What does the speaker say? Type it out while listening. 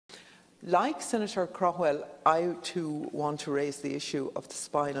Like Senator Craughwell, I too want to raise the issue of the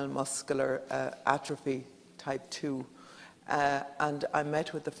spinal muscular atrophy type 2. And I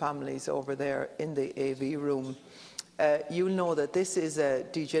met with the families over there in the AV room. You'll know that this is a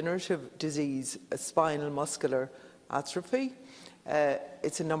degenerative disease, a spinal muscular atrophy.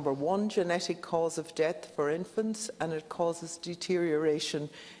 It's a #1 genetic cause of death for infants, and it causes deterioration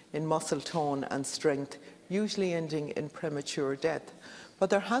in muscle tone and strength, usually ending in premature death. But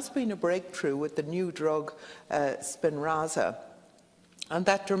there has been a breakthrough with the new drug Spinraza, and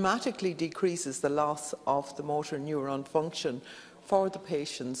that dramatically decreases the loss of the motor neuron function for the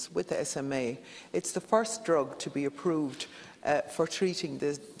patients with SMA. It's the first drug to be approved for treating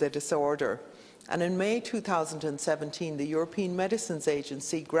the disorder. And in May 2017, the European Medicines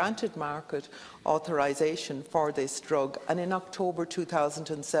Agency granted market authorisation for this drug, and in October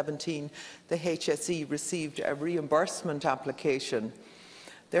 2017, the HSE received a reimbursement application.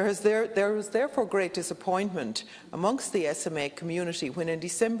 There was therefore great disappointment amongst the SMA community when in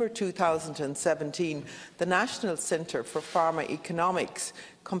December 2017 the National Centre for Pharmacoeconomics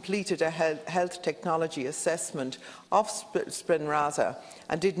completed a health technology assessment of Spinraza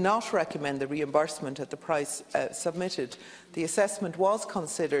and did not recommend the reimbursement at the price submitted. The assessment was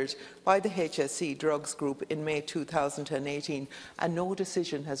considered by the HSE Drugs Group in May 2018, and no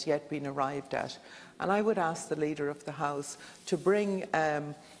decision has yet been arrived at. And I would ask the Leader of the House to bring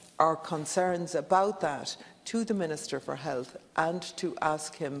our concerns about that to the Minister for Health and to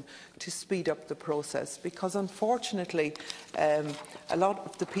ask him to speed up the process, because unfortunately a lot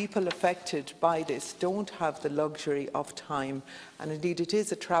of the people affected by this don't have the luxury of time, and indeed it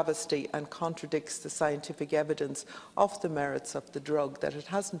is a travesty and contradicts the scientific evidence of the merits of the drug that it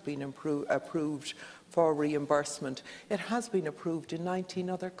hasn't been approved for reimbursement. It has been approved in 19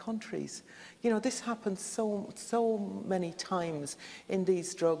 other countries. You know, this happens so many times in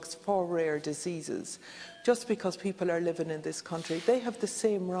these drugs for rare diseases. Just because people are living in this country, they have the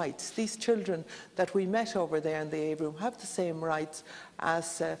same rights. These children that we met over there in the A room have the same rights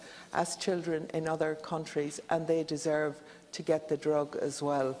as children in other countries, and they deserve to get the drug as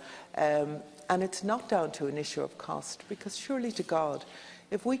well. And it's not down to an issue of cost, because surely to God,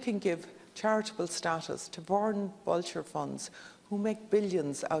 if we can give charitable status to foreign vulture funds who make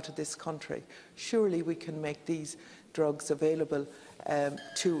billions out of this country, surely we can make these drugs available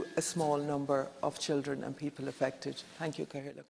to a small number of children and people affected. Thank you, Cahill.